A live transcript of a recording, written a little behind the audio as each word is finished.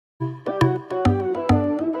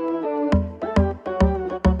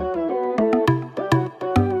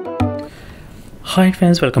Hi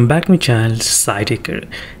friends, welcome back to my channel SciTaker.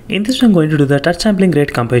 In this video, I'm going to do the touch sampling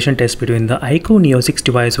rate comparison test between the iQOO Neo 6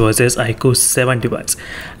 device versus iQOO 7 device.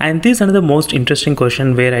 And this is another most interesting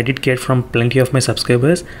question where I did get from plenty of my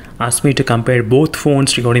subscribers asked me to compare both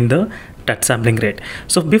phones regarding the touch sampling rate.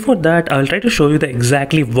 So before that, I'll try to show you the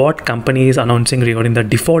exactly what company is announcing regarding the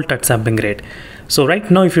default touch sampling rate. So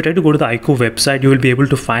right now, if you try to go to the iQOO website, you will be able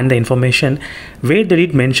to find the information where they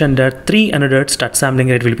did mention that 300 Hz touch sampling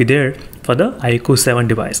rate will be there for the iQOO 7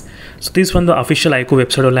 device. So this one, the official iQOO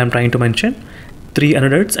website only I'm trying to mention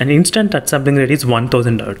 300 Hz, and instant touch sampling rate is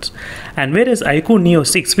 1000 Hz. And whereas iQOO Neo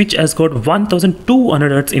 6, which has got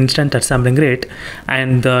 1200 Hz instant touch sampling rate,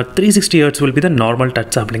 and the 360 Hz will be the normal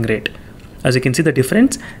touch sampling rate. As you can see the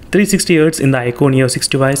difference, 360 Hz in the iQOO Neo 6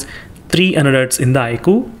 device, 300 Hz in the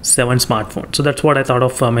iQOO 7 smartphone. So that's what I thought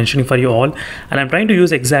of mentioning for you all. And I'm trying to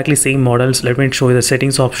use exactly same models. Let me show you the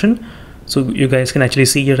settings option. So you guys can actually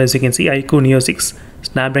see here, as you can see, iQOO Neo 6,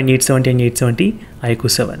 Snapdragon 870 and 870,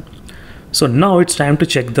 iQOO 7. So now it's time to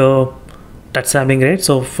check the touch sampling rate.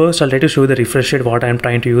 So first I'll try to show you the refresh rate what I'm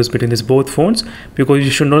trying to use between these both phones, because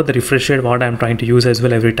you should know the refresh rate what I'm trying to use as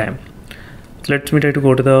well every time. So let me try to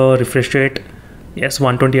go to the refresh rate. Yes,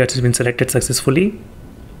 120 Hz has been selected successfully.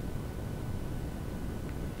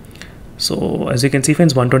 So as you can see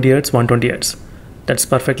friends, 120 Hz, 120 Hz. That's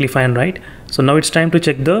perfectly fine, right? So now it's time to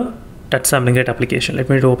check the touch sampling rate application. Let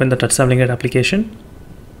me open the touch sampling rate application.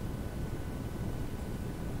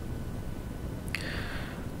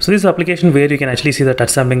 So this is the application where you can actually see the touch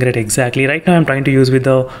sampling rate exactly. Right now I'm trying to use with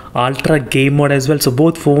the ultra game mode as well. So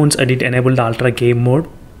both phones I did enable the ultra game mode.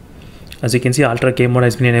 As you can see, ultra game mode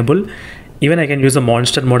has been enabled. Even I can use the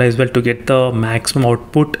monster mode as well to get the maximum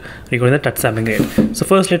output regarding the touch sampling rate. So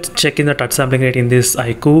first let's check in the touch sampling rate in this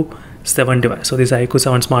iQOO 7 device. So this iQOO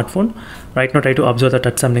 7 smartphone. Right now try to observe the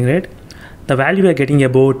touch sampling rate. The value we are getting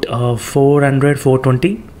about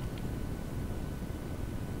 420.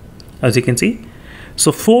 As you can see.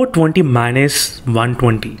 So 420 minus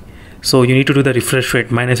 120. So you need to do the refresh rate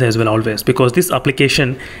minus as well always, because this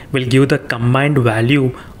application will give the combined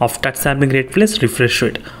value of touch sampling rate plus refresh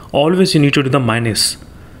rate. Always you need to do the minus.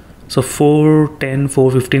 So 410,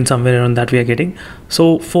 415 somewhere around that we are getting.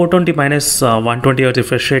 So 420 minus 120 Hz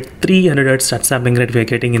refresh rate, 300 Hz touch sampling rate we are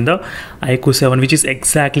getting in the iQOO 7, which is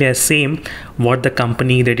exactly as same what the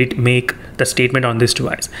company they did make the statement on this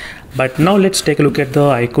device. But now let's take a look at the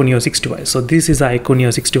iQOO Neo 6 device. So this is the iQOO Neo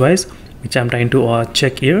 6 device which I'm trying to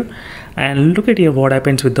check here, and look at here what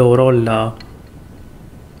happens with the overall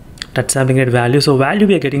touch sampling rate value. So value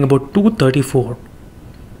we are getting about 234.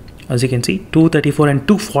 As you can see, 234 and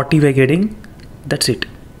 240 we are getting. That's it.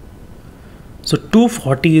 So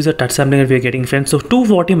 240 is a touch sampling rate we are getting, friends. So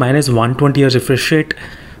 240 minus 120 Hz refresh rate.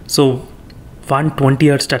 So 120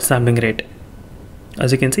 Hz touch sampling rate.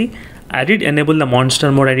 As you can see, I did enable the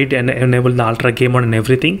monster mode, I did enable the ultra game mode and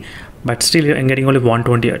everything, but still I'm getting only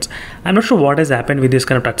 120 Hz. I'm not sure what has happened with this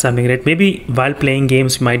kind of touch sampling rate. Maybe while playing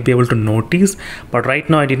games you might be able to notice, but right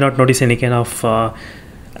now I did not notice any kind of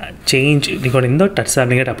change regarding the touch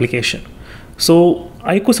sampling rate application. So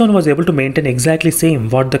iQOO 7 was able to maintain exactly same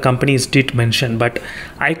what the companies did mention, but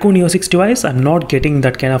iQOO Neo 6 device I'm not getting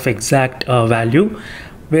that kind of exact value,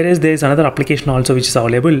 whereas there is another application also which is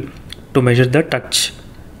available to measure the touch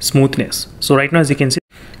smoothness. So right now as you can see,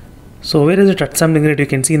 so where is the touch sampling rate you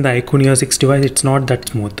can see in the iQOO Neo 6 device, it's not that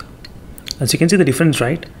smooth. As you can see the difference,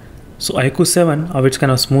 right? So iQOO 7 it's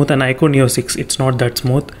kind of smooth, and iQOO Neo 6 it's not that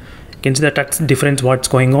smooth. You can see the touch difference what's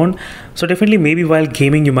going on. So definitely maybe while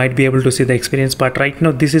gaming you might be able to see the experience, but right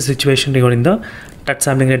now this is situation regarding the touch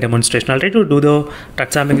sampling rate demonstration. I'll try to do the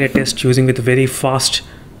touch sampling rate test using with very fast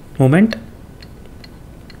movement.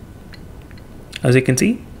 As you can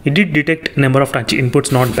see, it did detect number of touch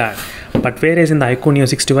inputs, not bad. But whereas in the iQOO Neo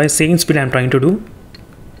 6 device, same speed I'm trying to do.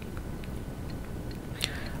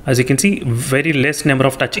 As you can see, very less number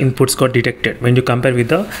of touch inputs got detected when you compare with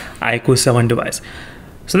the iQOO 7 device.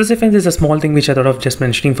 So this offense is a small thing which I thought of just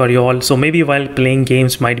mentioning for you all. So maybe while playing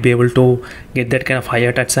games might be able to get that kind of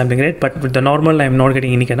higher touch sampling rate, but with the normal I'm not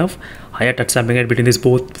getting any kind of higher touch sampling rate between these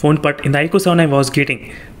both phones. But in the iQOO 7 I was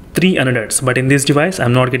getting 300 Hz, but in this device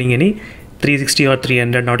I'm not getting any 360 or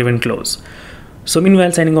 300, not even close. So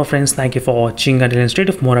meanwhile, signing off friends, thank you for watching. Until then, stay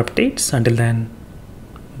tuned for more updates. Until then,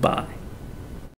 bye.